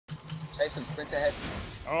Chase him, sprint ahead.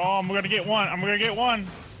 Oh, I'm gonna get one. I'm gonna get one.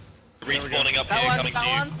 Respawning up here, coming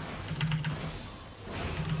to you.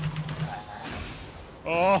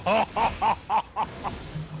 Oh,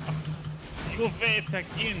 you vet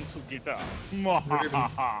again to get up.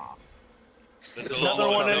 There's Another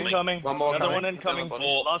one incoming. One more Another coming. one incoming.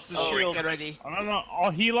 Oh, Lost his oh, shield. Get ready. I don't know. Oh,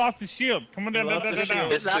 he lost his shield. Come on down, down, down, down, down.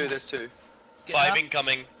 There's two, there's two, there's two. Get 5 up.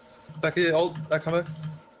 incoming. Back here, hold, back combo.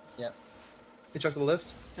 Yep. He chucked to the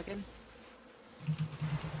left. Again.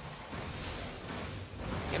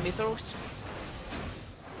 Get me throws.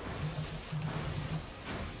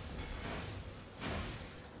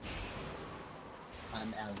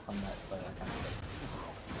 I'm out of combat, so I can't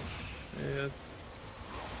get it. Yeah.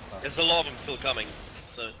 Sorry. There's a lot of them still coming,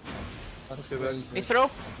 so... Let's go back. Me throw.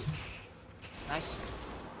 Nice.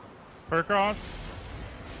 Per cross.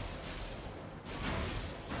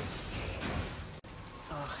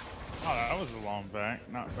 Oh, Oh, that was a long back.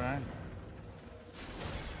 Not bad.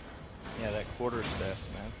 Yeah, that quarter staff,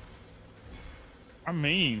 man. I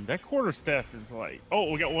mean, that quarterstaff is like...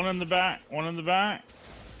 Oh, we got one in the back. One in the back.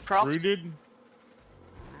 proc. Rooted.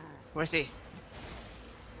 Where's he?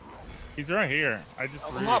 He's right here. I just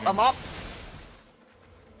I'm rooted up. him. I'm up.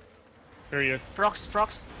 There he is. Procs.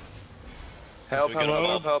 Procs. Help, We help, got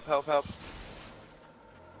help, help, help, help.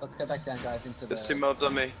 Let's go back down, guys, into the... There's two mobs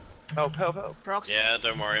on me. Help, help, help. Procs. Yeah,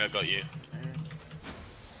 don't worry, I got you.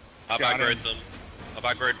 I Got him. backroad them. I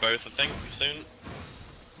backroad both, I think, soon.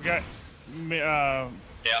 We got Yeah,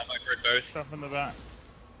 I backroad both. stuff in the back.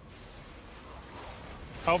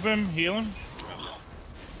 Help him. Heal him.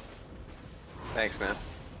 Thanks, man.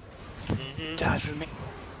 Dodge for me.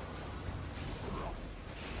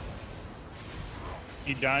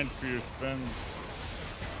 He died for your spins.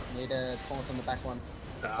 Need a taunt on the back one.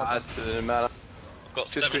 Nah, it doesn't matter. I've got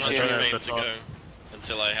Just 700 Christianity. remains to go.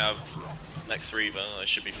 Until I have next Reaver, I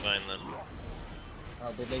should be fine then.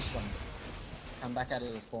 Oh, we leashed one. Come back out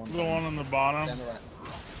of the spawn The zone. one on the bottom. Down the right.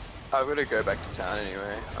 I'm gonna go back to town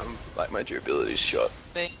anyway. I'm like my durability's shot.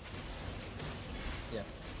 Bang. Yeah.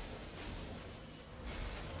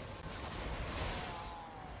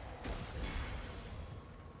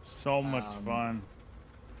 So much fun.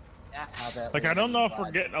 Yeah. How about Like, we I don't know if we're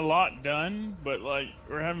ride- getting a lot done, but like,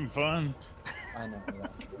 we're having fun. I know.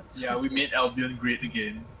 Yeah, we made Albion great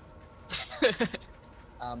again.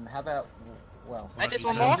 How about... Well... I just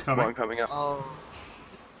one more. One coming up. Oh.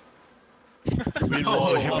 Win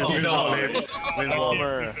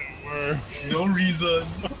warmer. We're- No reason.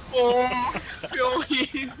 Oh. Throw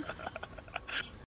him.